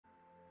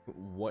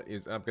what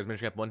is up, guys?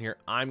 Mission Cap 1 here.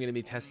 I'm going to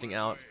be testing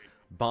out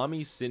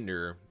Bomby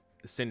Cinder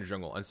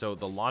Jungle. And so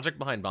the logic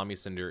behind Bomby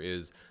Cinder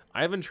is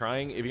I've been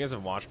trying, if you guys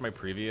have watched my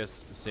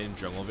previous Sin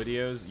Jungle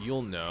videos,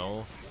 you'll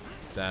know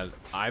that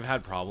I've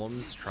had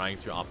problems trying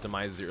to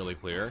optimize the early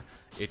clear.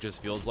 It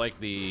just feels like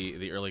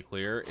the early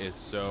clear is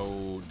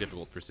so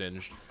difficult for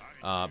Singed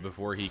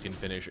before he can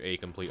finish a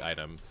complete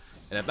item.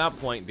 And at that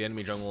point, the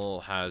enemy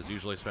jungle has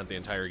usually spent the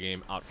entire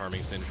game out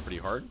farming Singed pretty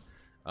hard.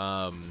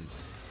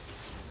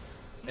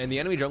 And the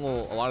enemy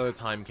jungle, a lot of the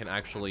time, can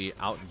actually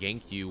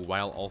out-gank you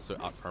while also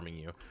out-farming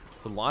you.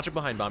 So the logic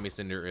behind Bomby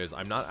Cinder is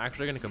I'm not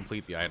actually going to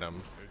complete the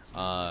item.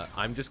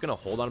 I'm just going to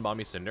hold on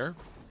Bomby Cinder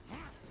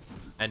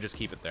and just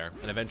keep it there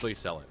and eventually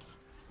sell it.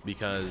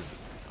 Because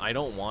I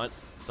don't want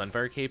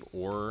Sunfire Cape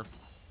or...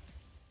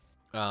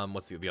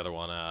 what's the other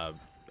one? I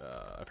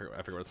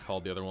forget what it's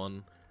called, the other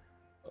one.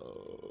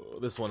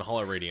 This one,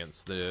 Hollow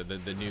Radiance, the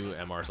new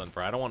MR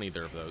Sunfire. I don't want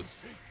either of those.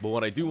 But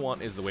what I do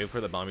want is the wave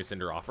clear that Bomby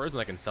Cinder offers,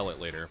 and I can sell it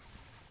later.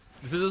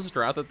 This is a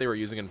strat that they were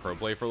using in pro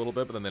play for a little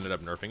bit, but then they ended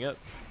up nerfing it.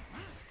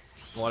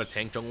 A lot of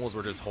tank jungles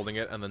were just holding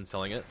it and then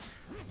selling it.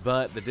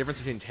 But the difference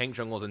between tank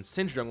jungles and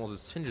Singed jungles is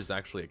Singed is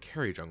actually a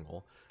carry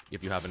jungle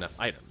if you have enough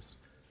items.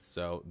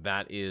 So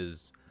that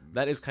is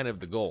kind of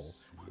the goal,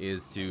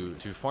 is to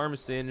farm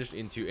Singed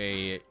into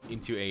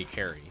a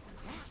carry,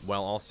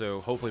 while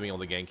also hopefully being able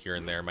to gank here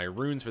and there. My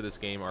runes for this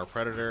game are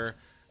Predator,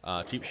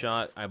 Cheap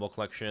Shot, Eyeball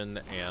Collection,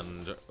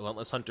 and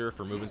Relentless Hunter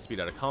for movement speed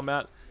out of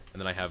combat. And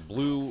then I have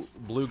Blue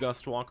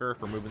Gust Walker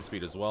for movement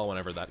speed as well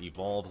whenever that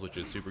evolves, which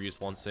is super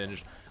useful on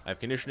Singed. I have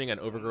Conditioning and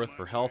Overgrowth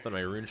for health, and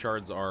my rune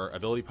shards are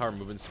Ability Power,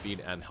 movement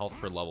speed, and health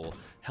per level.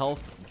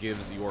 Health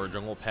gives your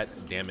jungle pet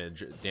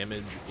damage.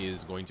 Damage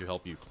is going to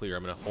help you clear.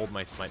 I'm going to hold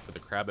my smite for the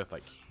crab if I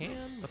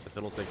can, but the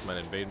Fiddlesticks might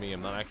invade me.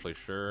 I'm not actually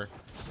sure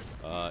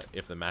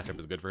if the matchup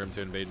is good for him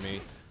to invade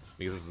me,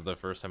 because this is the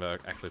first time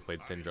I've actually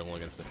played Sin Jungle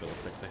against the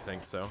Fiddlesticks, I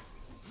think, so.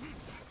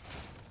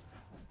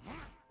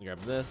 Grab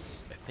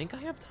this. I think I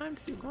have time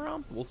to do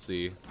Gromp. We'll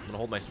see. I'm gonna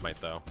hold my smite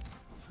though.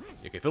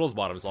 Okay, Fiddle's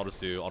bottom, so I'll just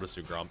do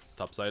Gromp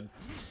topside.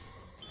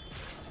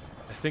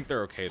 I think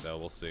they're okay though.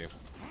 We'll see.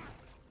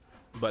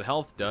 But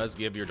health does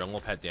give your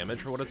jungle pet damage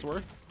for what it's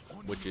worth,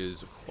 which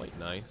is quite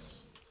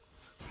nice.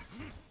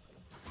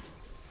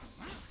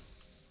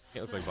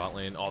 Okay, looks like bot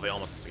lane. Oh, they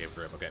almost escaped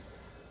grip. Okay,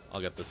 I'll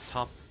get this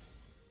top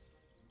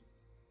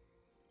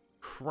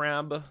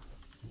crab.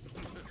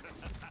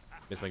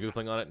 Missed my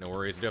Goofling on it, no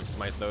worries. I do have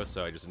Smite though,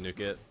 so I just nuke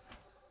it.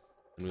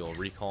 And we'll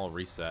recall,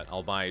 reset.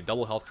 I'll buy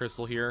double health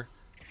crystal here.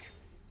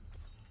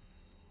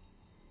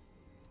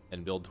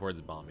 And build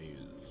towards Bombies.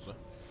 It's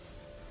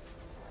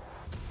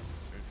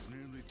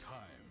nearly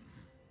time.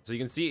 So you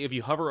can see if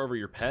you hover over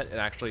your pet, it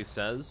actually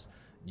says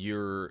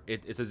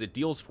it says it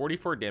deals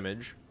 44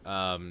 damage,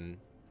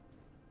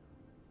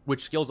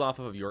 which scales off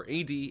of your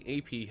AD,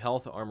 AP,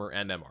 health, armor,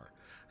 and MR.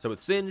 So with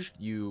Singed,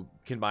 you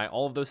can buy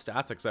all of those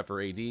stats except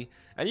for AD,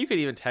 and you could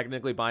even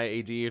technically buy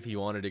AD if you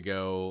wanted to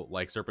go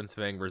like Serpent's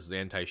Fang versus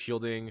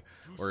anti-shielding,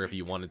 or if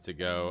you wanted to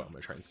go, I'm gonna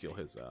try and steal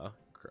his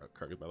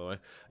Kargus, by the way.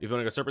 If you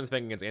want to go Serpent's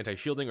Fang against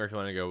anti-shielding, or if you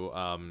want to go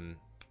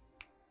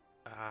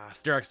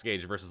Sterak's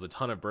Gauge versus a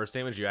ton of burst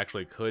damage, you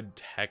actually could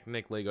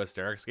technically go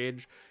Sterak's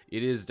Gauge.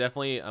 It is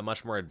definitely a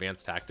much more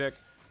advanced tactic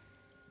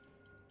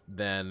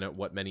than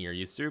what many are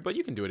used to, but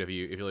you can do it if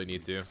you really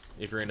need to.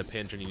 If you're in a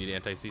pinch and you need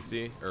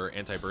anti-CC or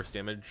anti-burst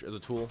damage as a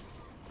tool.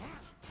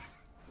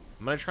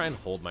 I'm gonna try and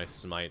hold my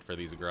smite for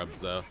these grubs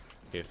though.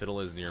 Okay,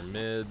 Fiddle is near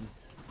mid.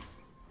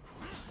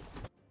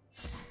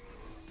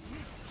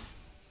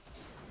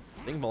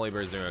 I think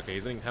Volibear is doing okay.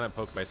 He's getting kind of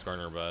poked by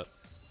Skarner, but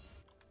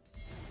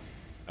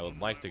I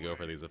would like to go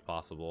for these if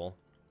possible.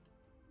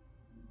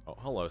 Oh,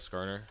 hello,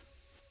 Skarner.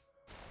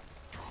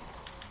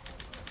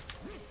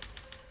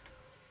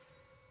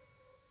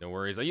 No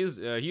worries. He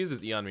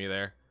uses E on me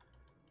there.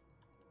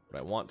 But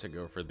I want to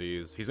go for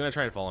these. He's going to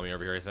try and follow me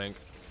over here, I think.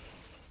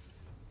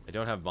 I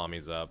don't have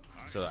Bombies up,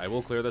 so I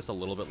will clear this a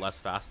little bit less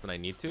fast than I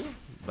need to.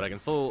 But I can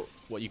still...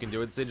 What you can do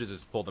with Singed is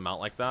just pull them out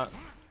like that.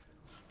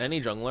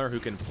 Any jungler who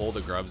can pull the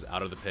grubs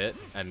out of the pit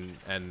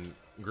and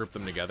group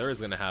them together is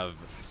going to have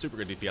super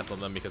good DPS on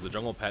them, because the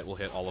jungle pet will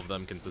hit all of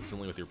them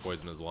consistently with your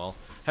poison as well.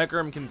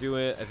 Hecarim can do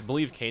it. I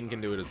believe Kayn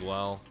can do it as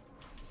well.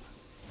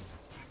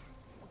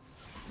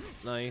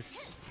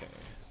 Nice. Okay.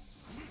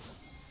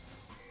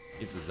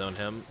 Needs to zone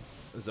him.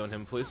 Zone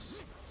him,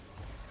 please.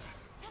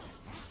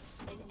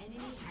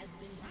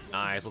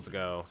 Nice, let's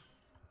go.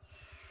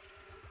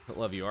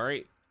 Love you,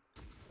 alright?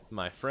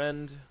 My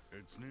friend.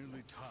 It's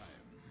nearly time.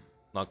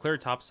 I'll clear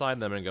top side,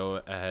 then I'm gonna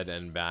go ahead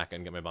and back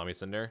and get my Bomby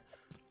Cinder.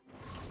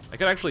 I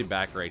could actually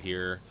back right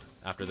here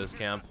after this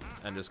camp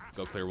and just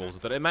go clear wolves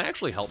with it. It might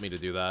actually help me to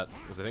do that,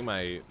 because I think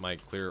my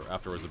clear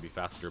afterwards would be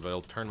faster, but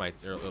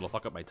it'll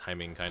fuck up my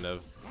timing, kind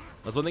of.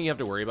 That's one thing you have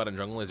to worry about in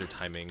jungle, is your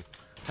timing.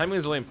 Timing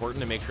is really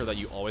important to make sure that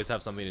you always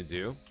have something to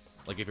do.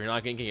 Like, if you're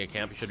not ganking a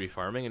camp, you should be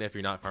farming, and if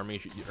you're not farming,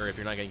 or if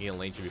you're not ganking a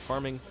lane, you should be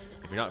farming.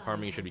 If you're not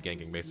farming, you should be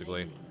ganking,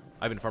 basically.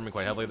 I've been farming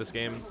quite heavily this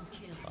game.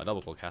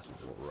 Double kill casting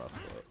is a little rough,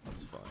 but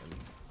that's fine.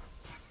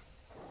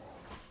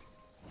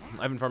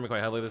 I've been farming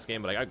quite heavily this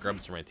game, but I got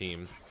grubs for my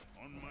team.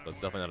 So it's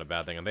definitely not a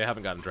bad thing. And they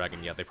haven't gotten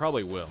dragon yet. They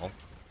probably will.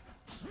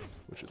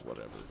 Which is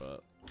whatever,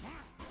 but...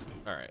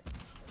 Alright.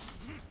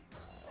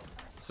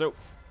 So...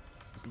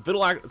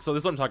 So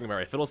this is what I'm talking about,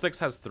 right? Fiddlesticks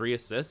has 3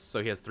 assists,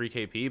 so he has 3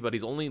 KP, but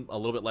he's only a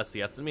little bit less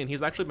CS than me, and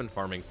he's actually been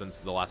farming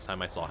since the last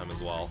time I saw him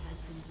as well.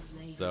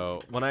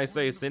 So when I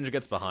say Singe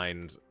gets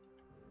behind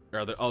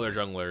other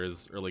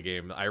junglers early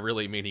game, I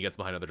really mean he gets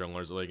behind other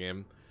junglers early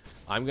game.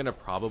 I'm gonna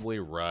probably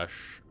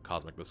rush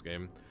Cosmic this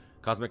game.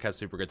 Cosmic has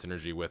super good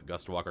synergy with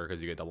Gustwalker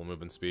because you get double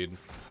movement speed.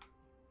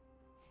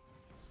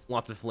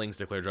 Lots of flings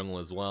to clear jungle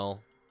as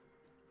well.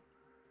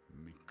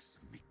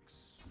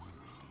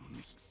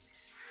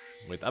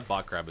 Wait, that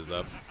bot crab is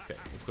up. Okay,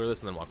 let's clear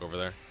this and then walk over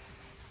there.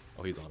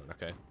 Oh, he's on it.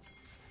 Okay.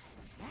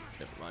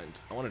 Never mind.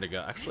 I wanted to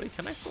go. Actually,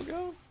 can I still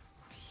go?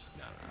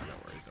 No, no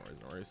worries, no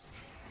worries, no worries.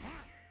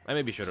 I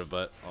maybe should have,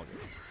 but I'll go.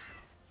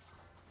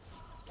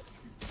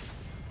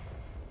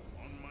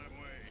 On my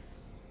way.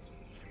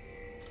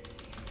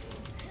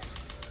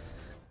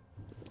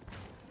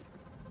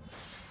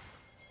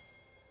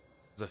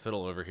 There's a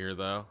fiddle over here,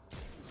 though.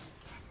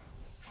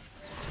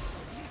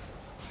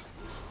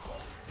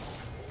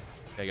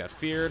 Okay, I got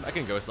feared. I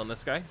can ghost on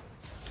this guy.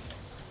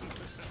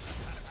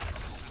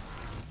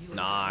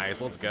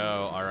 Nice, let's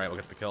go. Alright, we'll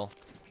get the kill.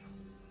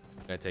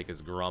 I'm gonna take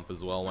his Grump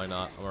as well, why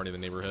not? I'm already in the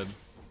neighborhood.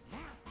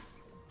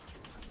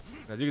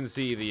 As you can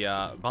see, the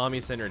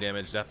Bomby Cinder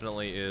damage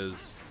definitely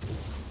is...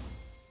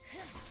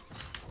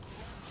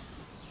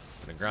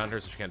 Gonna ground her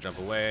so she can't jump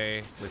away,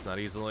 at least not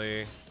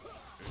easily.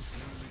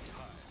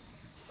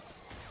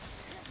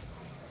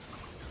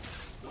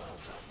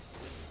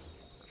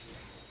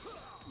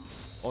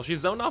 Well, she's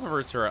zoned off of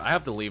her turret. I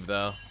have to leave,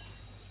 though.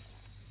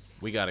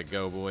 We gotta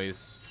go,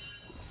 boys.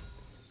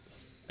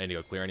 I need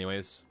to go clear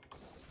anyways.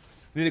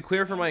 Need to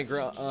clear for my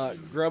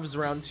grubs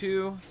round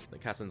 2. The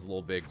Cassin's a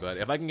little big, but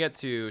if I can get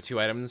to 2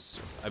 items,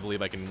 I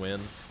believe I can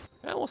win.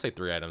 Yeah, we'll say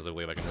 3 items, I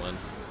believe I can win.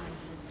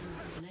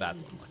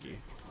 That's unlucky.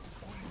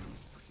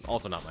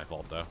 Also not my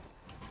fault, though.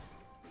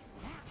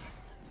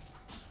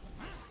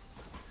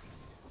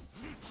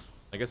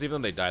 I guess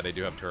even though they die, they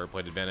do have turret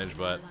plate advantage,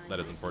 but that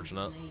is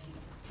unfortunate.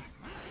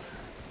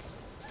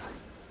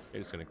 Okay,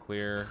 just gonna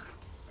clear.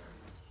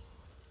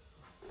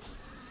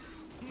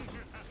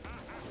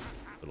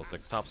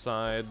 Fiddlesticks top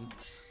side.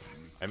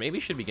 I maybe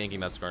should be ganking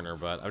that Skarner,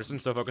 but I've just been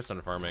so focused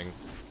on farming.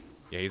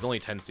 Yeah, he's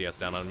only 10 CS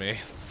down on me.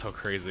 It's so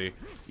crazy.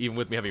 Even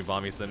with me having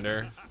Bomby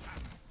Cinder.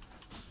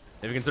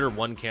 If you consider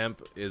 1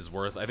 camp is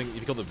worth, I think if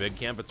you kill the big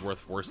camp, it's worth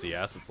 4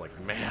 CS. It's like,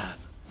 man.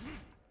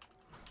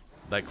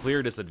 That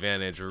clear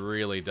disadvantage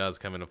really does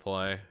come into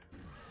play.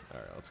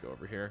 Alright, let's go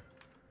over here.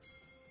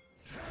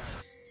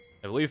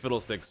 I believe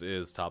Fiddlesticks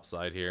is top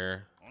side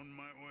here. On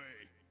my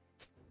way.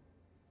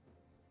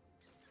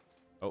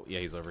 Oh, yeah,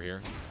 he's over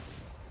here.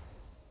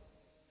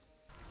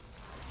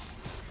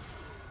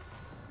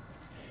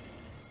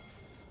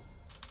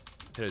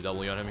 Hit a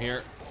W on him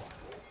here.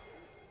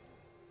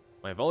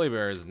 My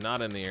Volibear is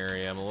not in the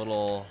area. I'm a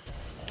little...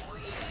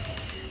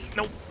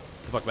 Nope.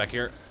 Get the fuck back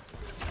here.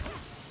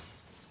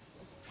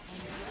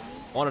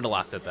 I wanted to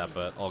last hit that,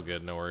 but all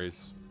good. No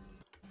worries.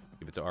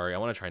 Give it to Ahri. I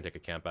want to try and take a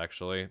camp,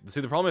 actually.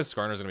 See, the problem is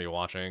Skarner's going to be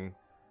watching.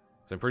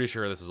 So I'm pretty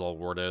sure this is all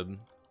warded.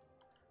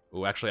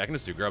 Ooh, actually, I can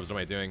just do grubs. What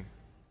am I doing?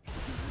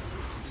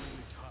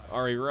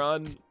 Ahri,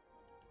 run.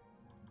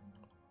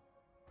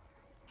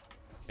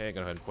 Okay,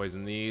 go ahead and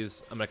poison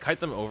these. I'm going to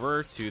kite them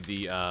over to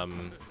the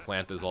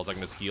plant as well, so I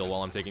can just heal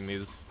while I'm taking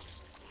these.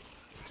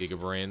 Giga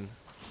Brain.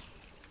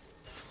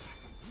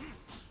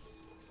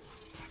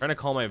 Trying to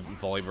call my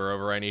Volibear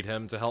over. I need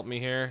him to help me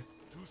here.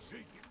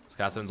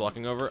 Cassin's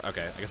walking over.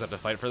 Okay, I guess I have to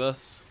fight for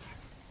this.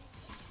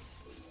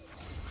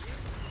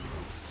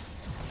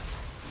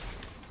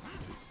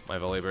 My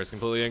Volibear is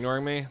completely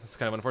ignoring me. That's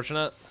kind of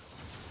unfortunate.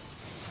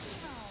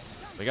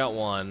 We got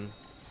 1.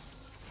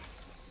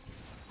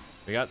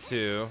 We got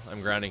 2.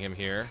 I'm grounding him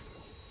here.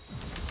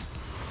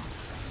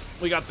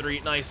 We got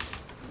 3. Nice.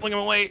 Fling him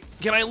away.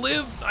 Can I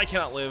live? I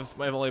cannot live.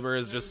 My Volibear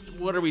is just...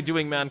 What are we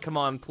doing, man? Come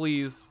on,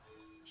 please.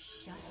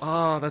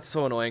 Oh, that's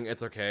so annoying.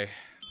 It's okay.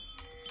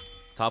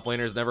 Top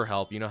laners never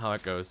help. You know how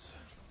it goes.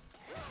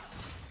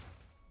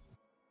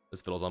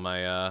 This fiddle's on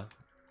my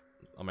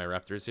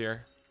raptors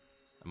here.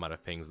 I might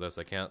have pings this.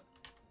 I can't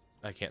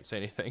say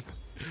anything.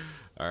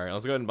 All right,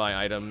 let's go ahead and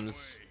buy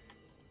items.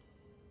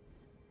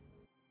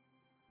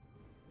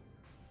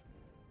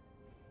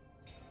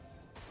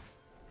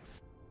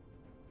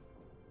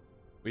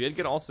 We did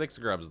get all 6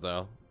 grubs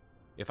though.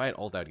 If I had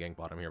ult, I'd gank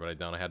bottom here, but I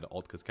don't. I had to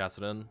ult because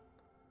Kassadin.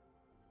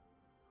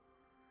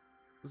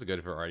 This is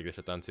good for Ahri to get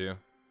shit done too.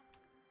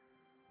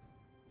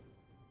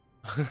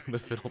 The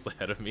fiddle's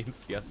ahead of me in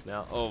CS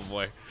now. Oh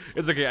boy.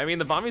 It's okay. I mean,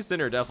 the Bomby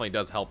Cinder definitely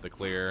does help the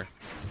clear.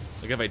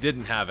 Like, if I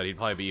didn't have it, he'd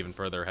probably be even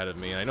further ahead of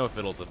me. And I know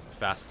fiddle's a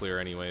fast clear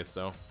anyway,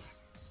 so...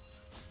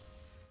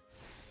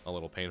 A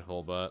little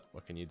painful, but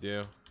what can you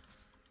do?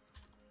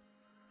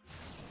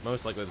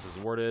 Most likely this is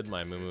warded.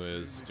 My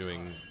Mumu is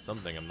doing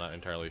something. I'm not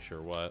entirely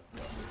sure what.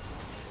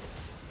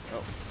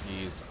 Oh,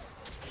 he's...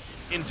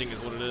 Inting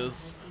is what it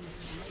is.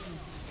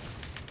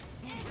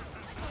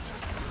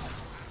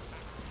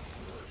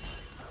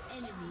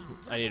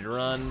 I need to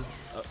run.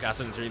 Oh,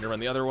 Kassadin's need to run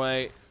the other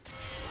way.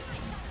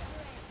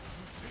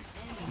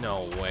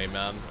 No way,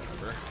 man.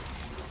 Whatever.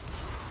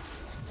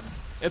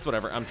 It's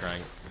whatever. I'm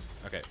trying.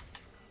 Okay.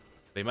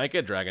 They might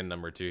get Dragon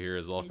number 2 here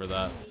as well for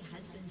that.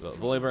 So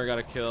Volibear got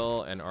a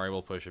kill, and Ahri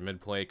will push a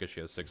mid plate because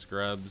she has 6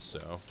 grubs.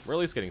 So we're at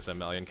least getting some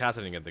value. And Kassadin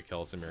didn't get the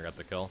kill. Samira got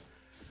the kill.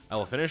 I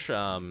will finish.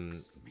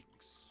 I'm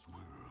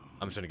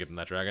just gonna give them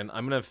that dragon.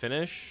 I'm gonna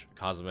finish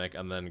Cosmic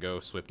and then go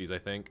Swifties. I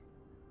think.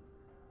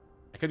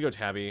 I could go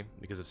Tabby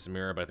because of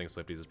Samira, but I think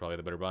Swifties is probably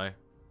the better buy.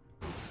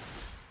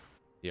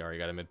 Yeah, already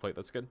got a mid plate.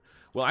 That's good.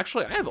 Well,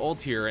 actually, I have ult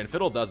here, and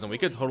Fiddle doesn't. We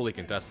could totally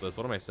contest this.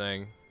 What am I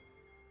saying?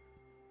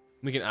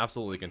 We can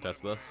absolutely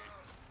contest this.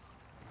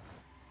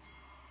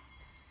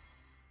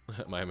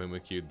 My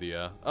Mumu queued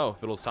the, Oh,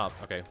 Fiddle's top.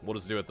 Okay, we'll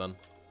just do it then.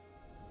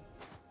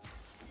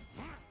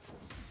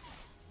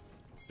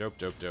 Dope,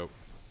 dope, dope.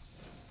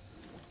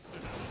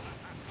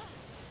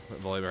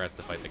 Volibear has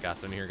to fight the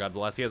Kassadin here, God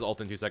bless. He has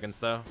ult in 2 seconds,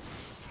 though.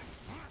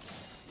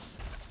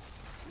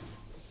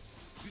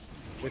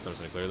 At least I'm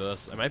just gonna clear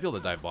this. I might be able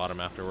to dive bottom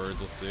afterwards,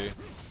 we'll see.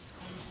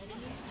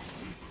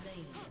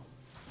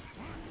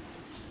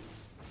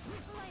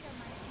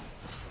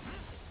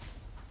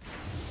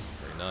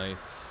 Very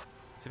nice.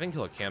 See if I can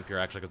kill a camp here,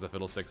 actually, because the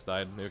Fiddlesticks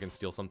died. Maybe we can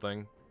steal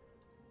something.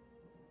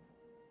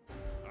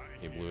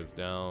 Okay, blue is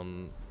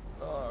down.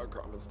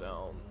 Chrom is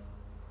down.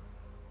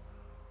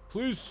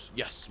 Please!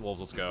 Yes,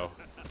 Wolves, let's go.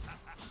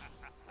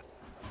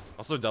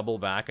 Also double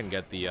back and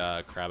get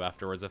the crab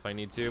afterwards if I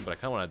need to, but I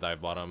kind of want to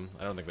dive bottom.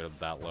 I don't think they're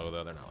that low,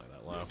 though. They're not like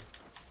that low.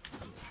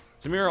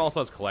 Samira also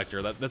has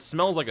Collector. That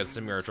smells like a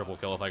Samira triple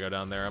kill if I go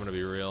down there. I'm going to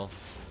be real.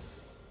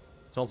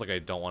 Smells like I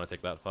don't want to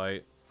take that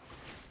fight.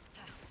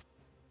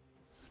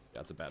 Yeah,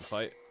 it's a bad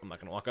fight. I'm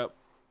not gonna walk up.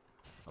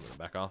 I'm gonna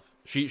back off.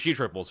 She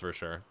triples for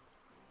sure.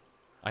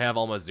 I have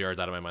almost zeroed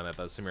out of my mind that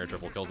Samira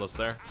triple kills us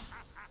there.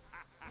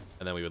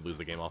 And then we would lose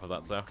the game off of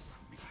that, so.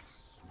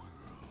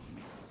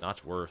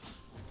 Not worth.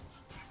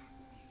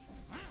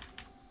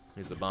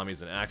 Here's the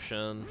Bombies in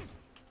action.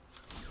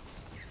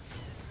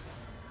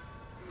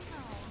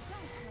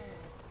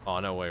 Oh,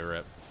 no way,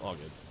 rip. All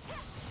good.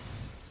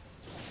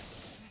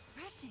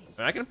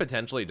 I mean, I can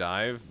potentially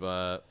dive,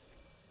 but...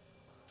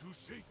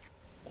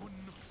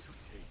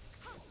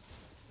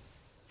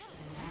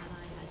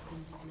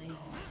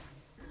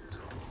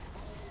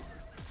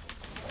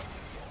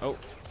 Oh,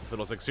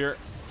 Fiddlesticks here.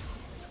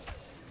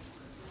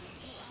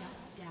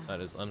 That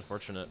is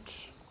unfortunate.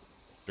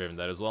 Draven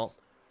dead as well.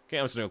 Okay,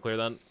 I'm just gonna clear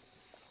then.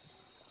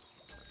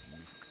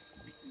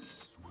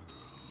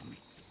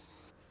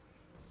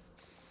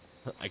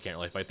 I can't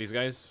really fight these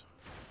guys.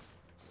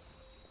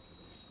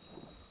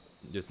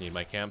 Just need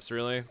my camps,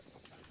 really.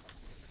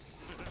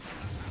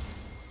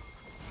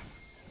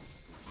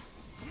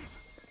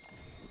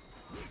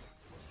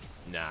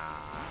 Nah,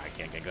 I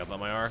can't gank up on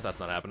my R. That's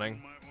not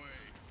happening.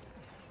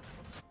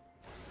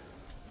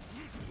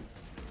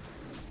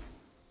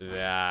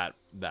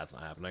 That's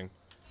not happening.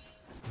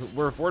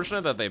 We're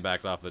fortunate that they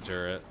backed off the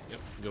turret. Yep,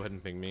 go ahead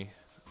and ping me.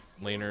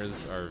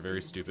 Laners are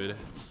very stupid.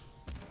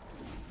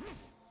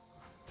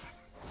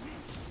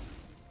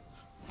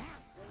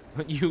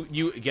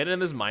 You get in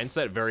this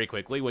mindset very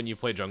quickly when you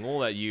play jungle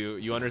that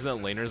you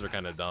understand laners are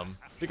kind of dumb,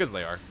 because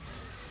they are.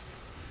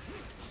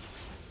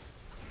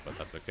 But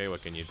that's okay,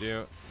 what can you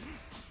do?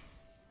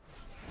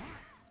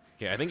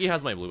 Okay, I think he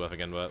has my blue buff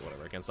again, but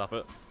whatever, I can't stop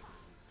it.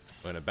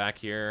 I'm gonna back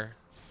here.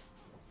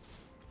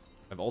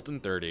 I have ult in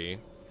 30.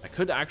 I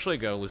could actually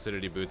go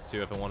Lucidity Boots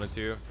too if I wanted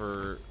to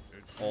for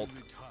ult,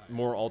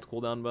 more ult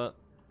cooldown, but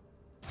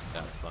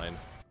that's fine.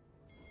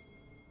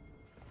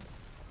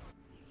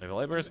 My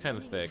Volibear is kind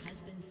of thick.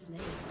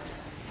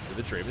 Did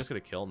the Draven just get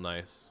a kill?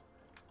 Nice.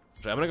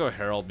 Actually, I'm gonna go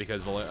Herald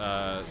because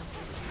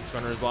this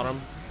runner is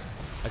bottom.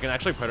 I can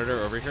actually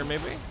Predator over here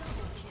maybe.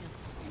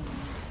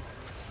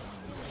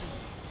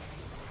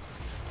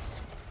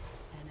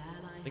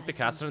 I think the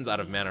Kassadin's out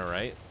of mana,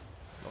 right?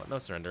 Oh, no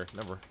surrender,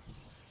 never.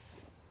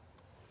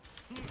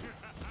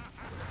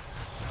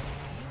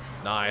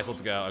 Nice,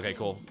 let's go. Okay,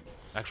 cool.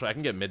 Actually, I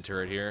can get mid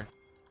turret here.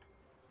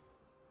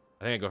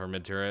 I think I go for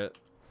mid turret.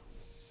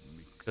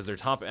 Because their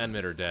top and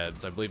mid are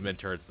dead, so I believe mid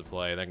turret's the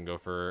play. Then I can go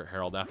for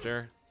Herald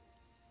after.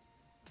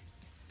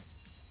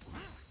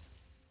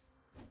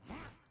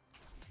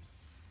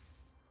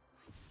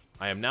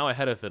 I am now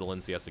ahead of Fiddle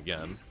in CS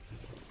again.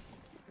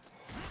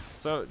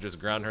 So, just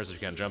ground her so she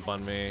can't jump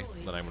on me.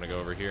 Then I'm going to go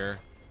over here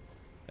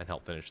and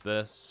help finish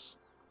this.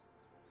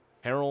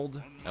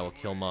 Herald, I will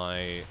kill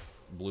my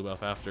blue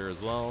buff after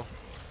as well.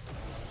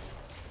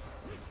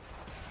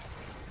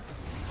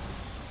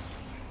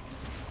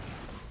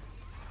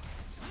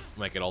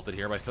 Might get ulted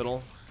here by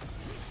Fiddle.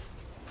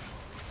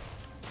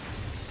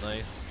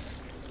 Nice.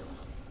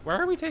 Where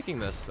are we taking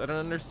this? I don't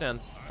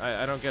understand.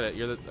 I don't get it.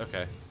 You're the...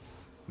 Okay.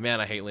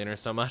 Man, I hate laners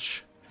so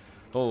much.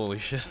 Holy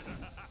shit.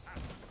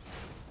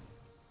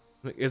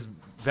 It's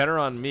better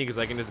on me because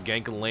I can just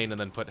gank a lane and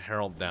then put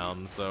Herald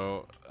down,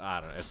 so... I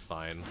don't know. It's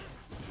fine.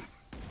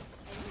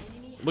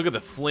 Look at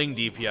the fling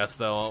DPS,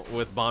 though,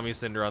 with Bombi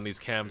Cinder on these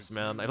camps,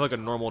 man. I feel like a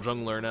normal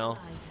jungler now.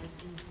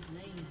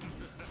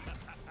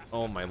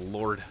 Oh my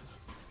lord.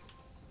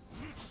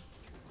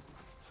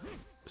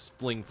 Just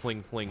fling,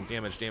 fling, fling.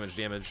 Damage, damage,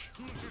 damage.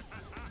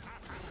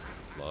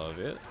 Love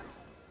it.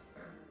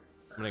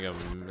 I'm gonna go.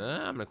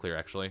 I'm gonna clear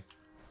actually.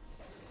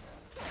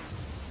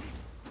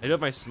 I do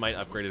have my smite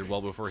upgraded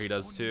well before he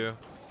does too,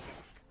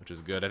 which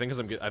is good. I think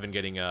because I've been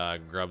getting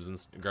grubs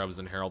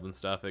and herald and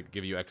stuff. It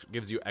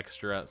gives you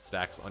extra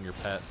stacks on your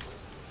pet.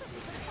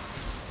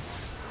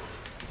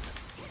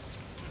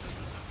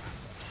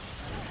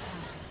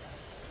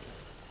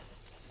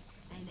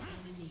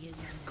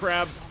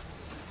 Crab.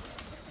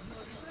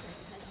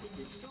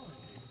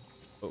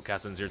 Oh,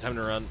 Cassin's here. Time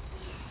to run.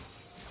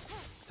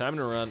 Time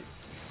to run.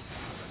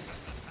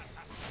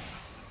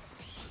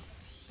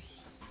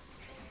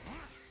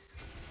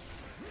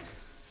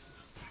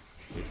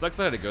 It sucks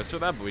that I had to ghost for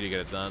that, but we did get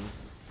it done.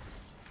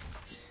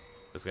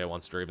 This guy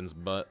wants Draven's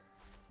butt.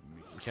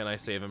 Can I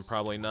save him?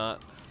 Probably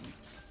not.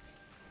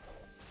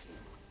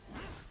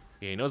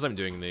 Yeah, he knows I'm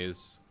doing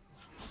these.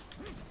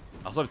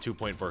 I also have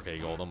 2.4k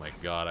gold. Oh my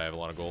god, I have a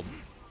lot of gold.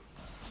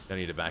 I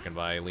need to back and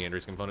buy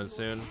Leandra's components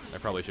soon. I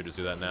probably should just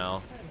do that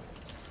now.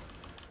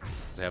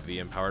 Because I have the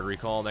empowered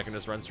recall and I can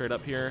just run straight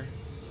up here.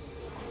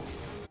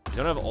 I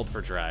don't have ult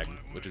for drag,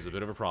 which is a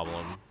bit of a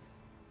problem.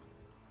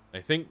 I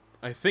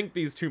think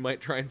these two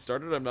might try and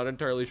start it. I'm not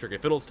entirely sure. Okay,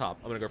 Fiddle's top.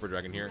 I'm gonna go for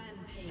dragon here.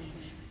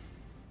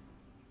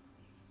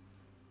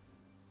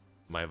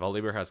 My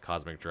Volibear has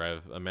Cosmic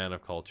Drive, a man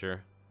of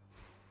culture.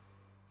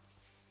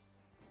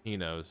 He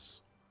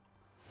knows.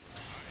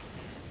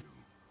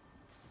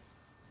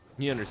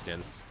 He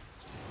understands.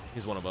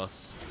 He's one of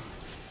us.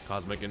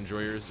 Cosmic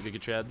enjoyers, Giga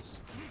Chads.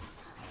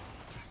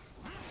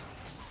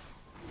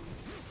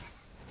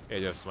 Okay, I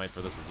do have smite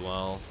for this as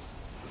well.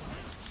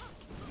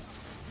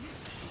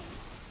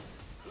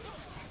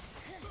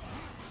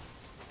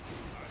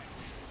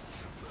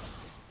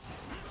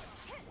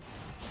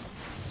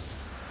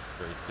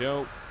 Very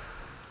dope.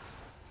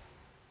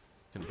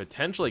 Can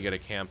potentially get a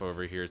camp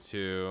over here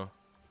too.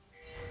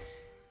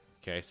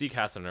 Okay, I see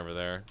Cassin over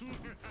there.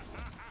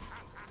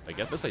 If I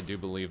get this, I do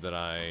believe that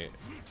I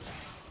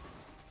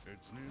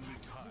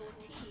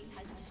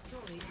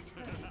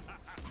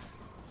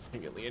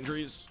can get the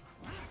injuries.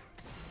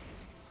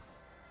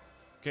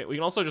 Okay, we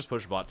can also just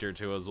push bot tier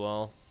 2 as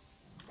well.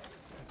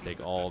 Take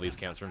all these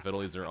camps from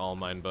Fiddle. These are all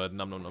mine, bud.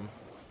 Num num num.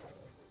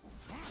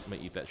 I'm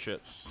gonna eat that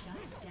shit.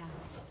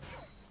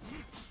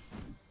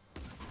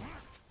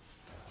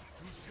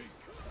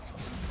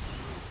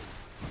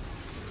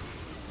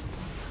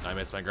 I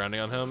missed my grounding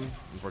on him.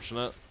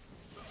 Unfortunate.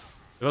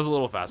 It was a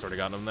little faster to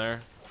gotten him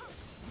there.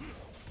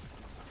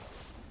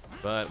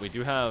 But we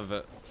do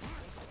have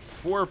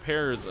 4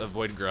 pairs of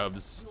Void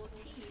Grubs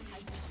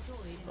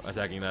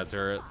attacking that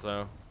turret,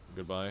 so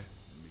goodbye.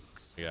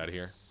 Get out of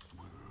here.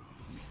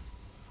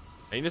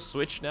 I need to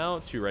switch now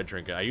to Red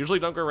Trinket. I usually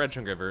don't go Red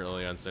Trinket very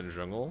early on Sin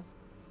Jungle.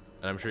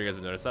 And I'm sure you guys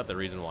have noticed that. The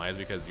reason why is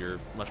because you're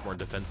much more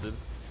defensive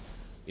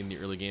in the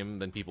early game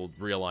than people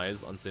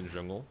realize on Sin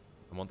Jungle.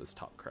 I want this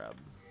top crab.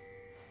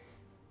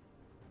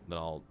 Then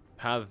I'll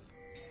path.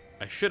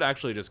 I should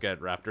actually just get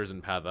Raptors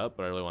and path up,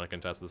 but I really want to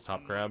contest this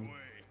top crab.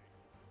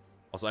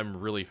 Also, I'm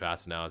really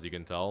fast now, as you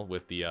can tell,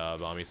 with the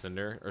Bomby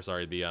Cinder, or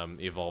sorry, the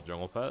Evolved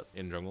Jungle Pet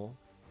in jungle.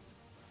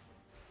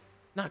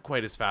 Not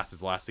quite as fast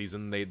as last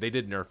season. They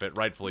did nerf it,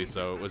 rightfully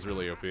so. It was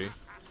really OP.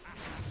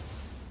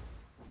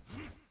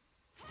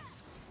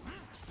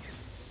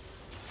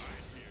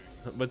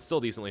 But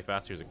still decently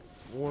fast. Here's a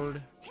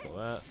ward. Kill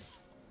that.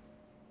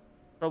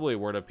 Probably a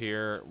ward up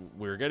here.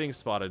 We're getting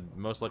spotted,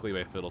 most likely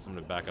by Fiddle, so I'm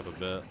gonna back up a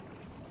bit.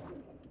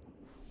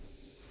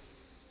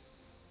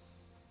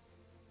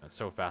 That's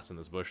so fast in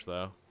this bush,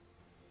 though.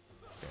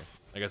 Okay.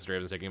 I guess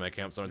Draven's taking my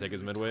camp, so I'm gonna take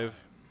his mid wave.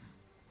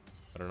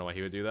 I don't know why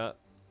he would do that.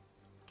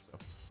 So,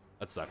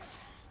 that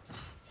sucks.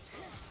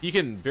 He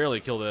can barely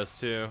kill this,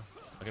 too.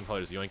 I can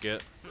probably just yoink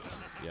it.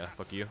 Yeah,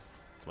 fuck you.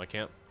 It's my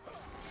camp.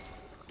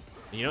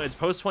 And, you know, it's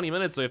post 20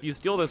 minutes, so if you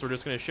steal this, we're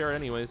just gonna share it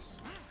anyways.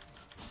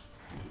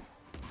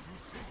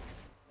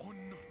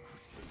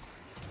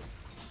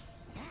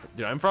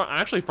 Dude, I'm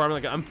actually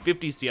farming like I'm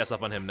 50 CS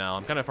up on him now.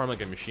 I'm kind of farming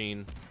like a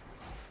machine.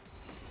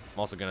 I'm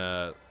also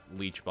gonna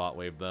leech bot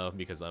wave though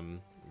because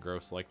I'm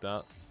gross like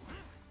that.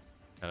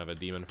 Kind of a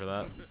demon for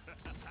that.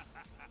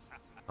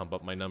 Pump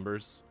up my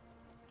numbers.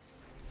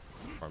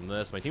 Farm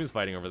this. My team's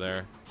fighting over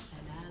there.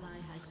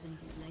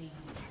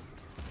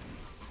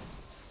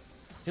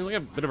 Seems like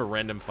a bit of a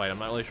random fight. I'm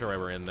not really sure why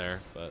we're in there,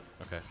 but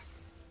okay.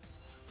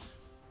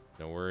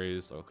 No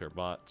worries. I'll clear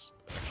bots.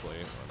 Actually,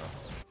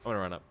 I'm gonna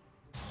run up.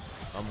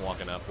 I'm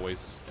walking up,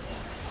 boys.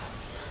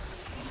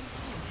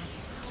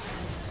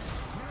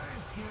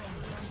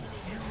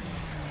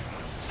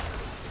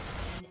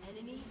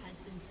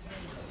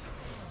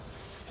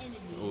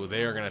 Oh,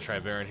 they are gonna try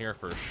Baron here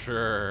for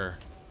sure.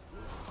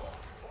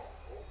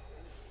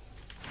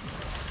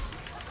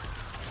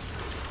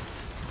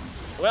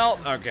 Well,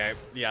 okay.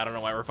 Yeah, I don't know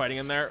why we're fighting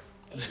in there.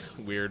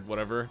 Weird,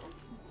 whatever.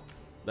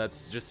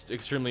 That's just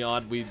extremely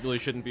odd. We really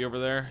shouldn't be over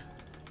there.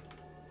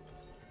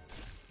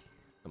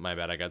 My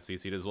bad, I got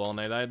CC'd as well and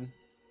I died.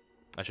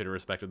 I should have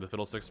respected the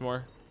Fiddlesticks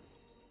more.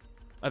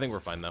 I think we're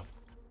fine, though.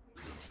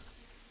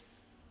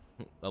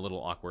 A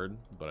little awkward,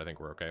 but I think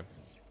we're okay.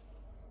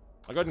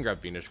 I'll go ahead and grab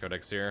Fiendish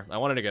Codex here. I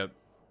wanted to get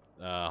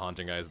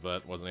Haunting Eyes,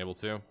 but wasn't able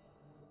to.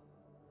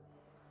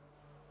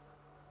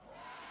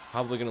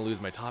 Probably going to lose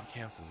my top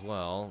camps as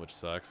well, which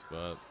sucks,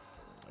 but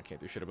I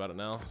can't do shit about it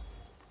now.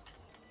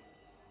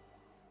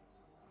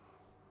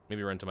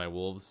 Maybe run to my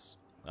wolves.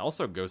 I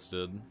also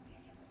ghosted.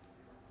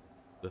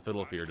 The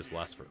Fiddle Fear just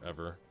lasts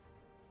forever.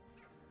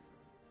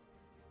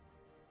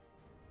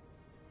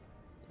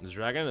 This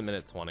dragon in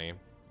minute 20.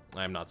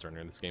 I am not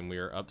surrendering this game. We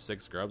are up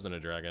 6 grubs and a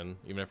dragon.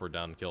 Even if we're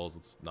down kills,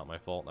 it's not my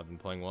fault. I've been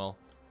playing well.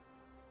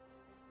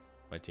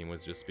 My team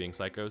was just being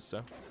psychos,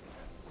 so.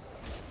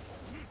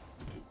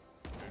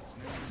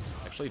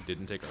 Actually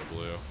didn't take our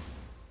blue.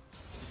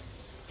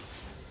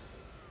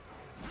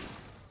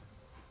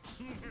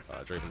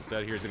 Draven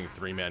instead. Here's getting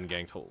 3-man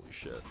ganked. Holy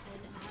shit. An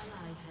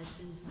ally has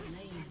been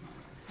slain.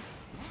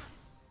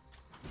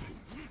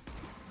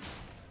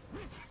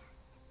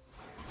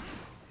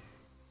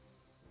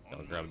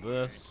 I'll grab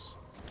this.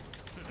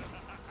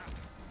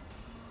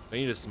 I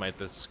need to smite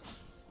this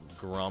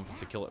Grump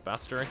to kill it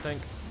faster, I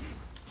think.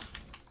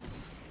 I'm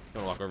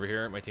gonna walk over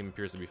here. My team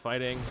appears to be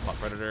fighting. Hot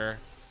Predator.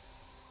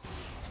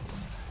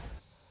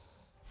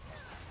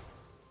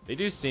 They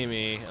do see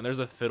me, and there's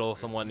a Fiddle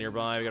somewhat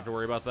nearby. We have to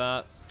worry about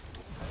that.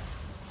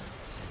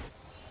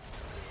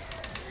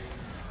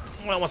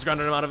 I almost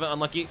grounded him out of it.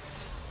 Unlucky.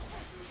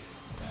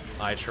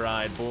 I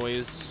tried,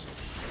 boys.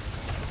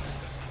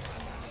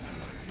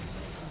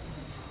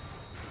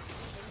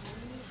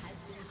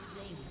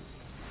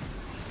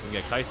 We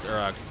get Kais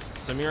or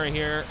Samira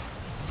here.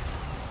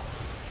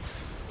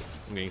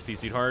 I'm getting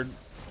CC'd hard.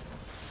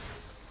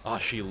 Oh,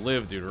 she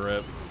lived, dude.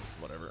 Rip.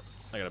 Whatever.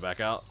 I gotta back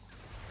out.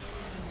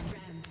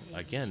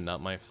 Again,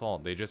 not my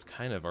fault. They just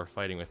kind of are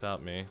fighting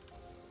without me.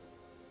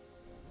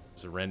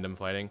 Just random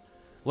fighting.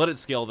 Let it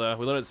scale, though.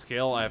 We let it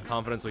scale. I have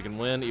confidence we can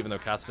win, even though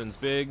Kassadin's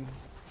big.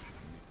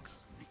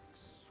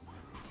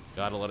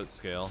 Gotta let it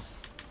scale.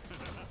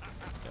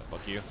 Yeah,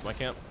 fuck you. It's my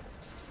camp.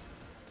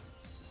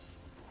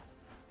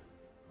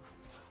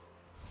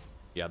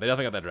 Yeah, they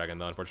definitely got that dragon,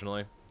 though,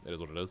 unfortunately. It is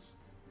what it is.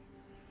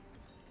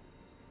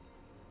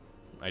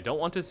 I don't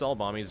want to sell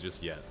Bommies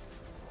just yet.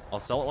 I'll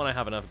sell it when I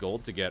have enough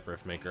gold to get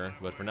Riftmaker,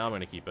 but for now I'm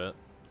going to keep it.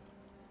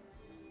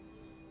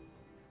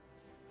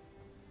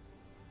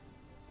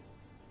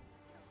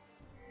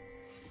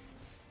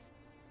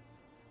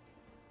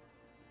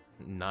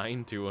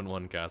 Nine, 2, and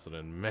 1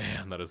 Kassadin.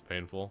 Man, that is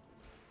painful.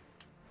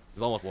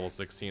 He's almost level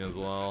 16 as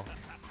well.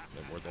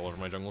 It's all over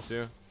my jungle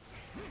too.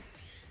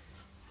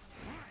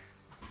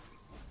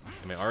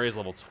 I mean, Ahri is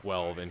level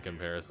 12 in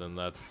comparison.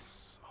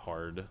 That's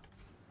hard.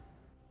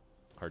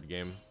 Hard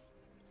game.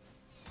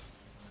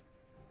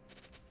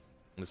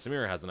 And the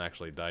Samira hasn't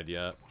actually died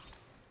yet.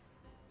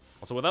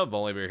 Also, without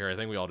Volibear here, I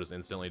think we all just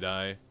instantly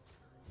die.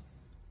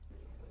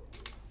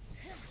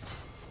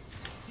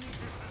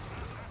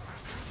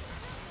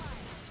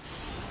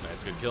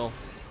 Nice, good kill.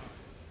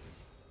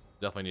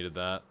 Definitely needed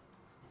that.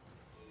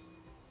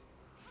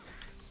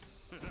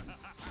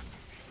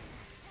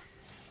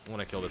 I want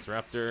to kill this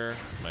raptor.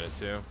 Smite it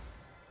too.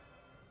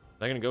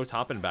 I'm gonna go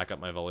top and back up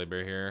my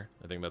Volibear here.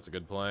 I think that's a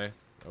good play.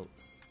 Oh,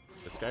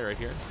 this guy right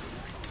here.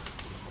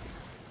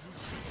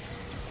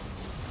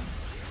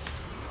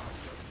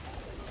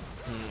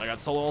 I got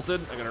solo ulted.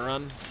 I gotta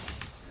run.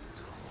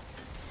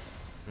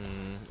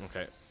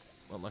 Okay.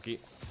 Unlucky.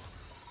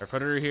 Our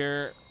Predator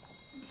here.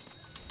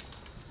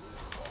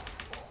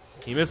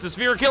 He missed his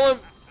sphere. Kill him!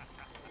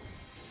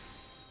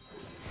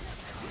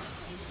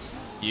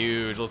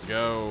 Huge. Let's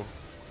go.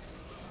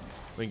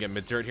 We can get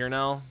mid-turret here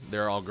now.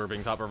 They're all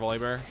grouping top our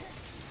Volibear.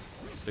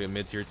 So we get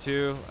mid-tier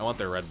 2. I want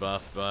their red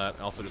buff, but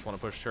I also just want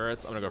to push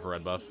turrets. I'm gonna go for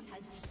red buff.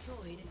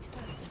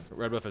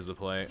 Red buff is the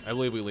play. I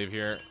believe we leave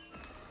here.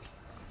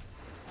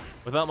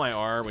 Without my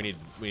R, we need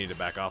to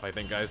back off, I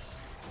think, guys.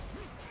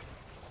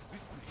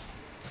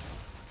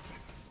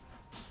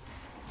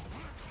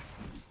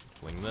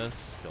 Fling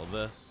this, kill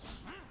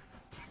this.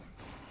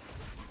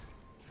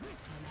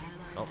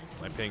 Oh,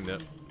 I pinged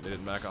it. They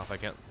didn't back off. I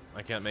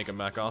can't make them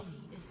back off.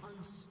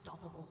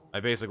 I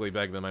basically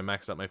begged them. I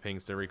maxed out my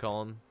pings to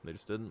recall them. They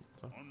just didn't.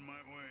 So.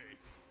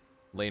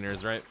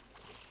 Laners, right?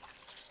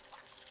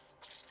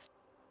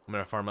 I'm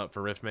gonna farm up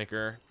for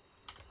Riftmaker.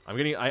 I'm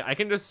getting. I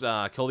can just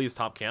kill these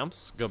top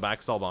camps, go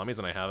back, sell Bommies,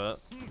 and I have it.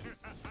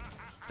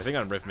 I think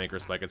on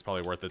Riftmaker Spike, it's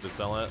probably worth it to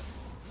sell it.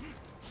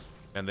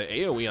 And the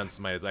AoE on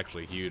Smite is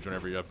actually huge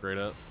whenever you upgrade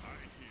it.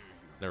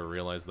 Never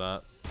realized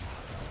that.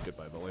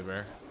 Goodbye,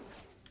 Volibear.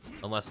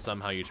 Unless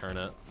somehow you turn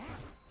it.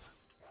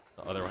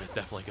 Otherwise,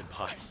 definitely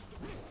goodbye.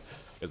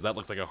 Because that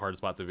looks like a hard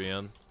spot to be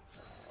in.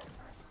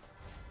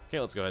 Okay,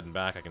 let's go ahead and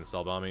back. I can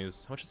sell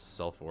Bommies. How much does it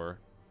sell for?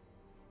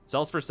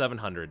 Sells for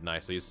 700.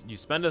 Nice. So you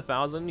spend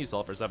 1,000, you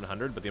sell it for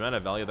 700, but the amount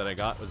of value that I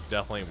got was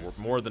definitely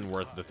more than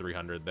worth the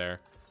 300 there.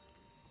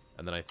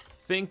 And then I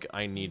think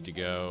I need to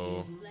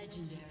go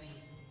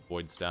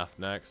Void Staff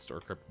next, or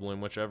Crypt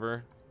Bloom,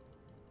 whichever.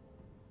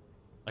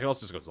 I can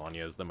also just go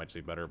Zhonya's. That might just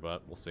be better,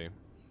 but we'll see.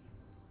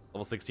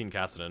 Level 16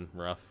 Kassadin,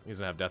 rough. He's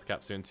gonna have Death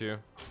Cap soon too.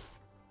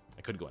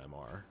 I could go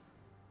MR.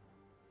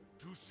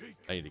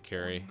 I need to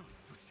carry.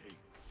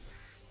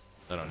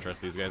 I don't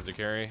trust these guys to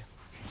carry.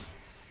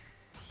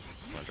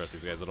 I don't trust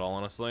these guys at all,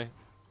 honestly.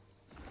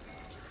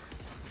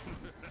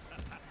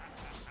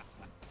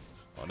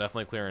 Oh,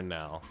 definitely clearing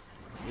now.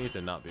 We need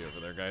to not be over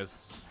there,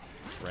 guys.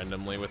 Just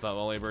randomly without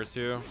a labor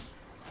too.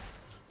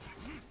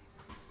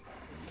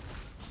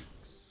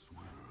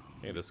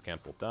 Okay, this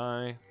camp will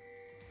die.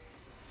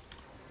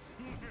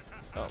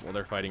 Oh, well,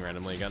 they're fighting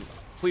randomly again.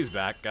 Please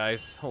back,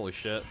 guys. Holy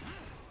shit.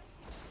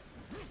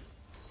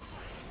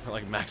 I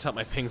like max out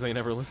my pings, I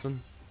never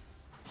listen.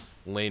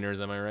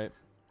 Laners, am I right?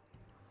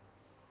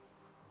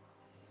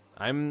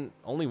 I'm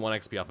only 1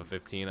 XP off of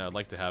 15. I'd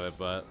like to have it,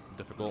 but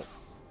difficult.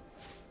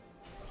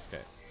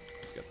 Okay,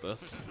 let's get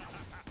this.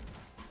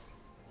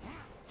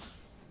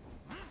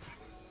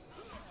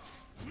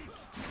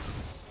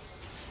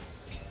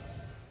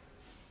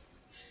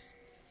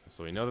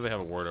 So we know that they have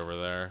a ward over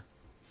there.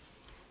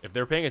 If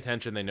they're paying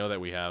attention, they know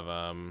that we have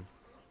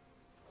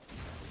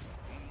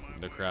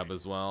the crab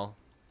as well.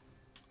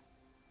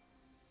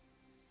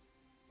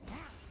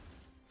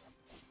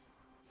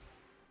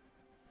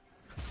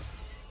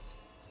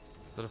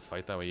 Is it a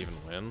fight that we even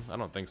win? I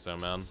don't think so,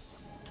 man.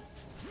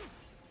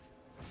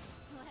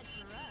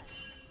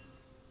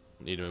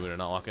 Need to move to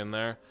not walk in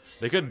there.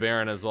 They could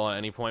Baron as well at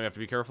any point. We have to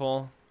be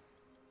careful.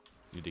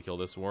 Need to kill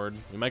this ward.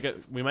 We might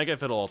get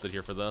Fiddle ulted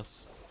here for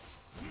this.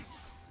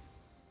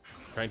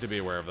 Trying to be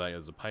aware of that.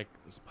 There's a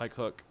pike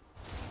hook.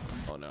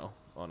 Oh no.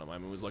 Oh no, my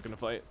move is looking to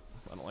fight.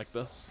 I don't like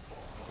this.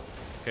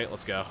 Okay,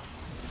 let's go.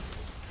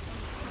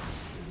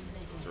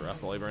 It's a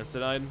rough. Labor insta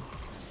died.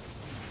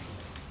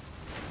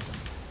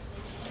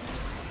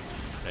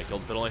 I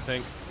killed Fiddle, I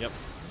think. Yep.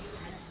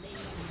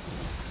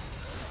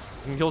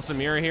 You can kill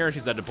Samira here.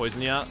 She's dead to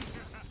poison yet.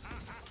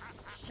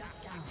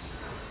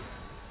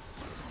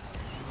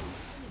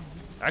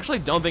 I actually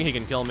don't think he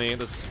can kill me.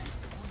 This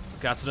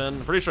Kassadin.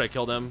 I'm pretty sure I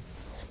killed him.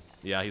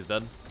 Yeah, he's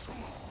dead.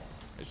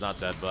 He's not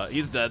dead, but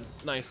he's dead.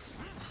 Nice.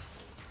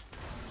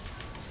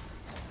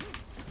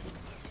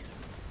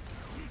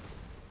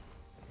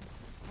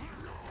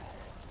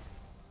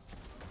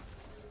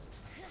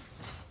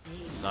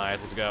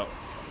 Nice, let's go.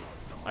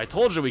 I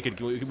told you we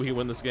could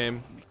win this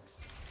game.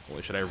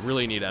 Holy shit, I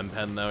really need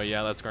M-Pen though.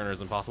 Yeah, that Skarner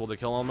is impossible to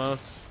kill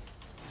almost.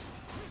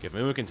 Okay, if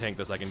Mumu can tank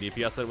this, I can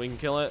DPS it, we can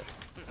kill it.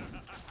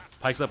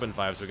 Pike's up in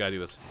 5, so we gotta do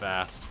this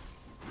fast.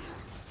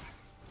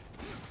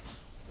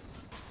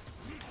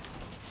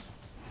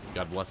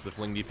 God bless the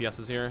fling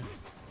DPSs here.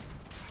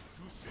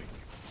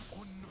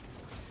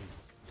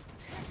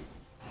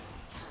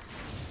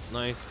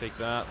 Nice, take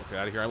that. Let's get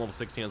out of here. I'm level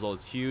 16 as well.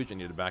 It's huge. I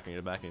need it back, I need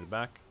it back, I need it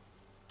back.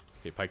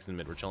 Okay, Pike's in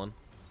mid, we're chilling.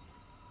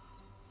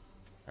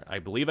 Right, I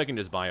believe I can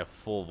just buy a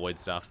full Void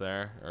Staff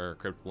there, or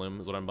Crypt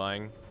Bloom is what I'm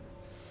buying.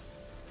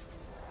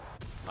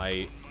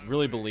 I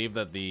really believe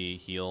that the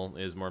heal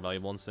is more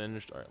valuable in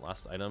Singed. Alright,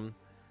 last item.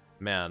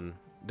 Man,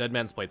 Dead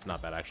Man's Plate's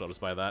not bad actually, I'll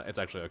just buy that. It's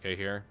actually okay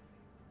here.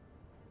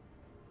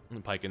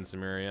 Pike and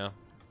Samaria.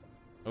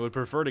 I would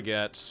prefer to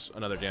get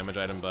another damage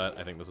item, but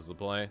I think this is the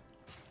play.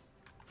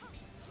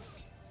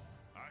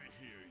 I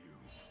hear you.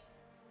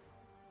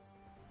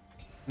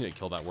 Need to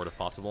kill that ward if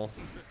possible.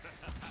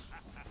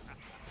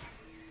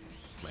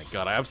 My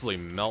god, I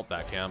absolutely melt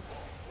that camp.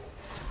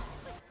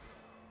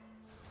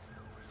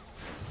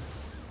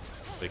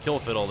 They kill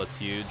Fiddle, that's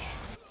huge.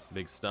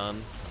 Big stun.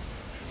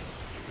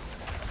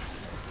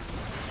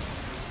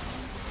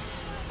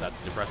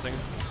 That's depressing.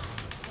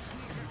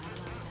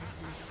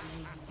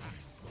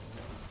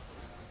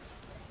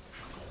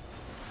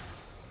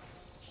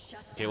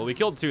 Okay, well we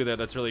killed 2 there,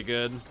 that's really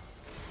good. I'm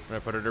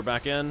gonna put her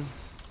back in.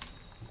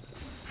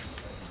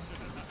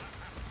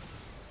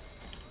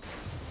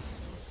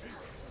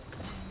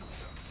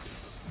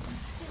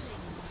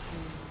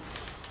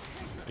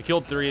 We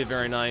killed 3,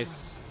 very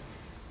nice.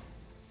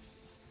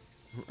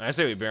 I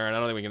say we Baron, I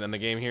don't think we can end the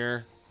game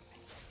here.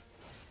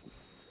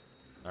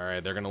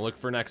 Alright, they're gonna look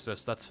for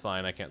Nexus, that's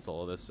fine, I can't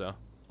solo this, so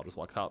I'll just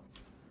walk top.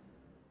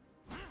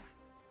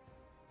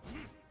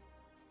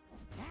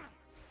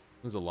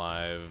 Who's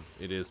alive?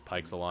 It is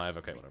Pike's alive.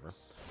 Okay, whatever.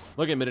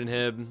 Look at mid and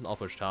Hib. I'll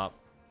push top.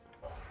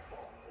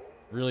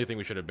 Really think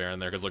we should have Baron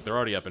there, because look, they're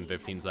already up in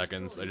 15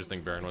 seconds. I just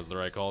think Baron was the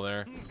right call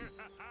there.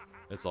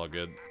 It's all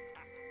good.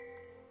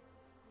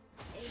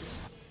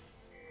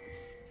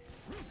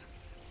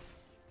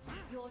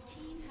 Your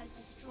team has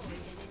destroyed an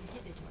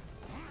inhibitor.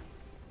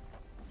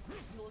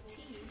 Your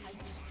team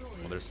has destroyed.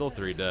 Well, there's still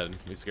 3 dead.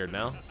 You scared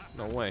now?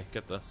 No way.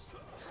 Get this.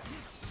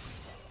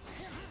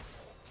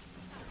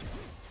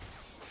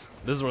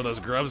 This is where those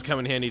grubs come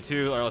in handy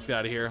too. Alright, let's get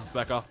out of here. Let's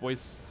back off,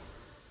 boys.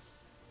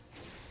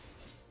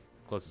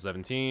 Close to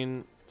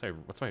 17. Tell you,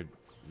 what's my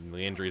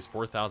Liandry's?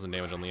 4,000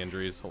 damage on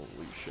Liandry's. Holy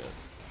shit.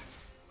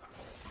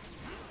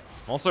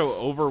 Also,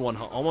 over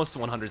almost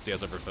 100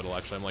 CS over Fiddle,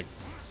 actually. I'm like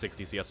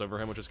 60 CS over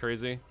him, which is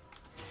crazy.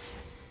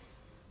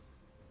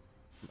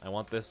 I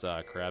want this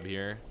crab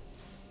here.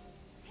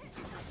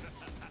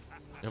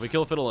 If we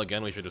kill Fiddle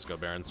again, we should just go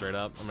Baron straight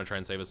up. I'm gonna try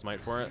and save a smite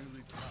for it.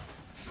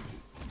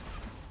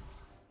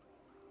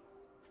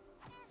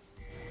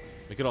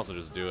 We could also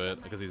just do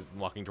it, because he's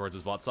walking towards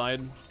his bot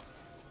side.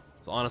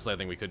 So honestly, I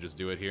think we could just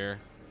do it here.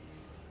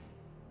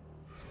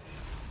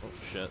 Oh,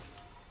 shit.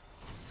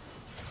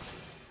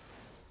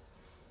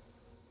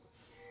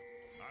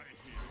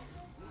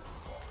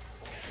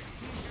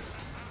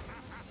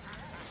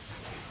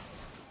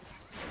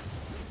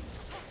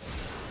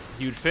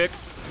 Huge pick.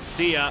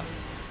 See ya.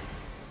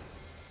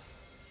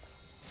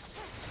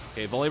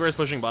 Okay, Volibear is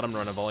pushing bottom.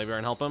 Run a Volibear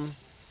and help him.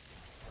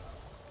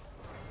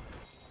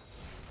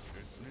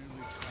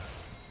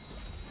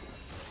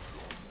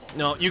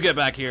 No, you get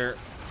back here.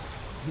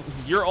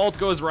 Your ult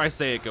goes where I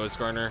say it goes,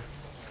 Skarner.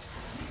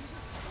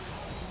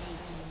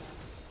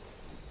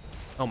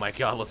 Oh my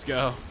god, let's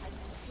go.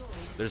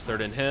 There's third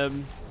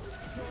inhib.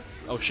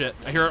 Oh shit,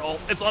 I hear it ult.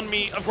 It's on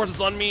me. Of course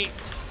it's on me.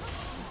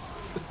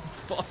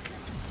 Fuck.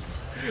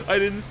 I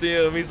didn't see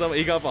him.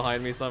 He got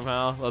behind me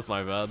somehow. That's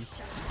my bad.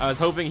 I was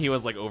hoping he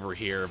was like over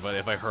here, but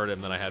if I heard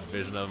him, then I had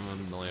vision of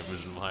him and only had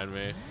vision behind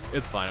me.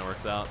 It's fine, it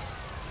works out.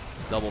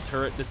 Double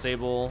turret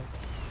disable.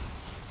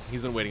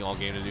 He's been waiting all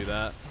game to do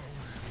that.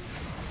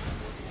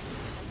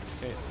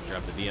 Okay,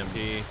 grab the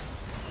DMP.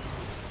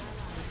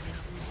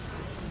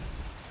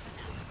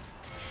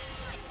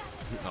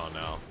 Oh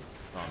no.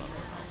 Oh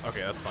no. Okay,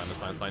 that's fine,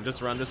 that's fine.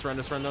 Just run,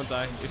 don't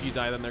die. If you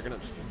die, then they're gonna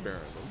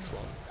Baron and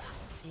Squall.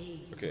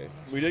 Okay,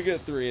 we did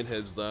get 3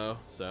 inhibs though,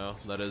 so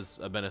that is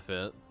a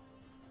benefit.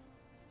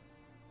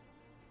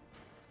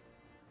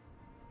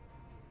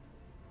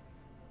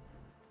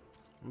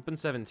 I'm up in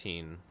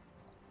 17.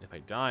 If I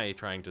die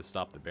trying to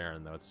stop the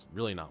Baron, though, it's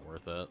really not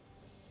worth it.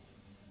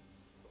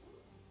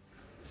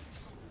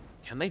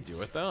 Can they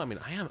do it, though? I mean,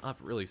 I am up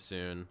really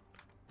soon.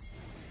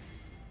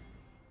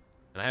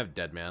 And I have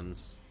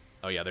Deadmans.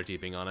 Oh, yeah, they're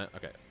TPing on it.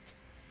 Okay.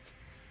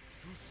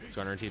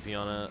 Skarner TP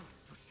on it.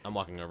 I'm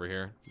walking over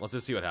here. Let's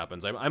just see what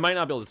happens. I might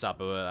not be able to stop it,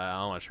 but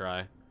I want to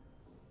try.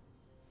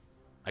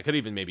 I could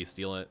even maybe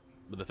steal it.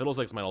 But the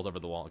Fiddlesticks might ult over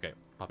the wall. Okay,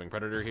 popping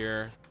Predator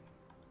here.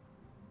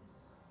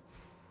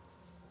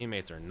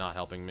 Teammates are not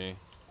helping me.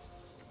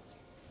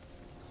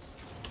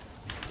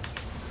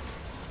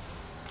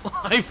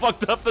 I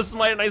fucked up the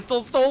smite and I still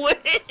stole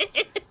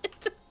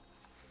it!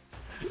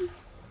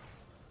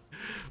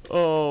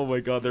 Oh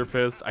my god, they're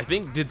pissed. I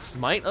think, did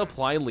smite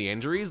apply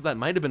Leandries? That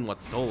might have been what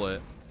stole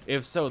it.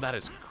 If so, that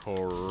is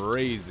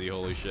crazy,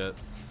 holy shit.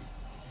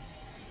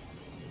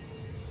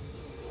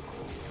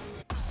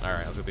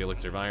 Alright, let's get the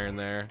Elixir of Iron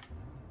there.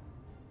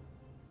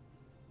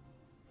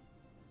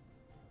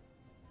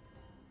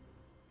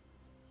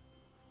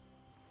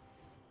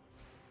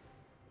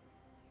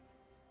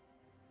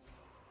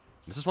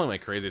 This is probably my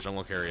craziest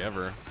jungle carry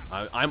ever.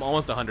 I'm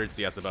almost 100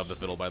 CS above the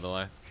Fiddle, by the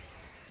way.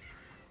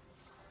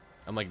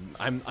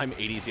 I'm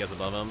 80 CS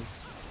above him.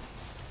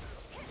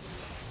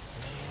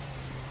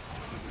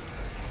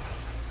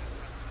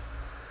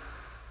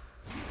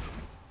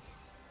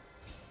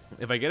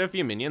 If I get a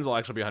few minions, I'll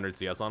actually be 100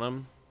 CS on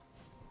him,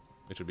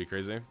 which would be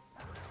crazy.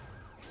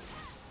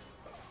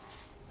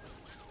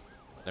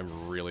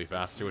 I'm really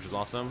fast too, which is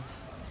awesome.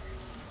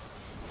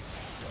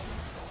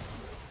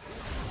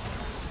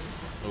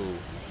 Ooh.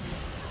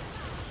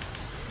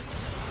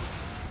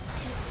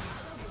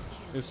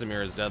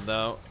 Samir is dead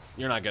though.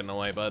 You're not getting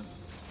away, bud.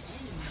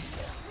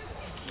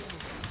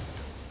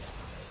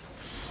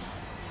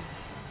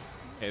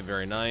 Okay,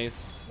 very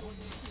nice.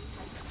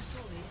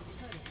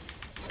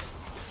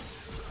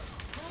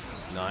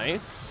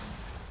 Nice.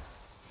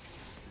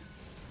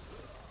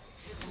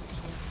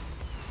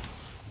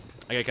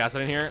 I get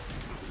Cassid in here.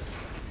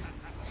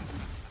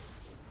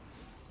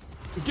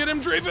 Get him,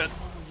 Draven!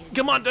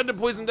 Come on, dead to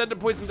poison, dead to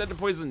poison, dead to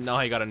poison. No,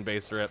 he got in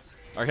base rip.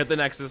 Alright, hit the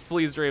Nexus,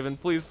 please, Draven.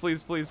 Please,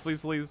 please, please,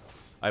 please, please.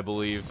 I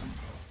believe.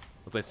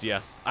 What's my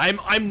CS?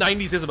 I'm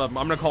 90 CS above him.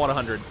 I'm gonna call it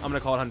 100. I'm gonna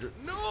call it 100.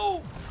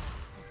 No!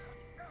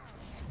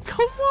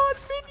 Come on,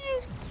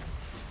 minions!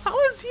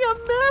 How is he a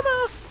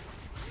mana?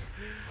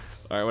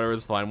 Alright, whatever,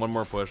 it's fine. One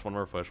more push,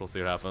 we'll see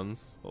what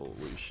happens. Holy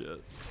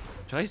shit.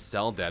 Should I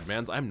sell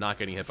Deadmans? I'm not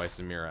getting hit by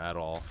Samira at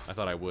all. I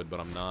thought I would, but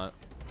I'm not.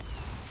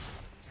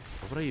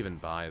 What would I even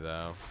buy,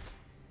 though?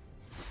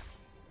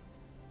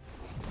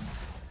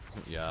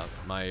 Yeah,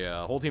 my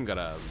whole team got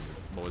a...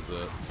 What was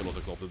it? Fiddles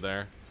exalted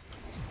there.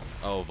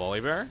 Oh,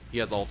 Volibear? He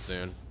has ult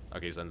soon.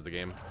 Okay, just ends the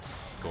game.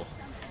 Cool.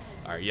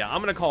 Alright, yeah, I'm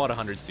gonna call it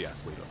 100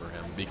 CS lead over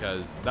him,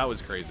 because that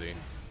was crazy.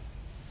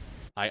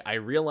 I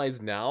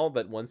realize now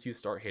that once you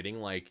start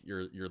hitting like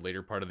your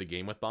later part of the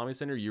game with Bombi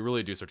Cinder, you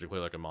really do start to play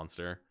like a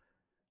monster.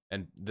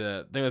 And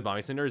the thing with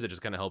Bombi Cinder is it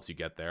just kind of helps you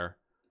get there.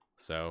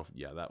 So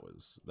yeah, that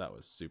was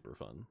super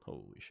fun.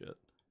 Holy shit.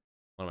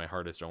 One of my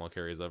hardest jungle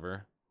carries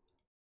ever.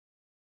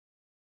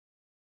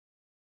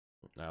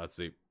 Now let's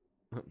see.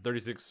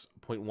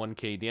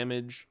 36.1k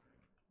damage.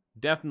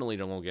 Definitely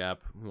jungle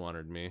gap. Who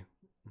honored me?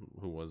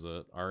 Who was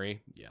it?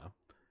 Ari? Yeah.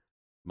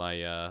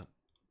 My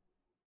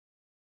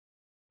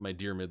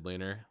dear mid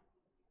laner.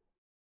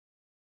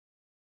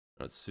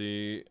 Let's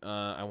see.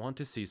 I want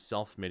to see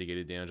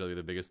self-mitigated damage. That'll be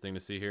the biggest thing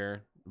to see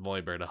here.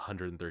 Volibear at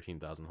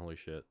 113,000. Holy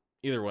shit.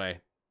 Either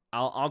way,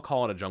 I'll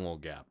call it a jungle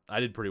gap. I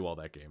did pretty well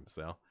that game,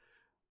 so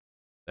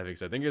That being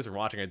said, thank you guys for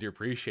watching. I do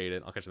appreciate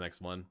it. I'll catch you the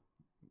next one.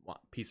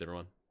 Peace,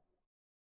 everyone.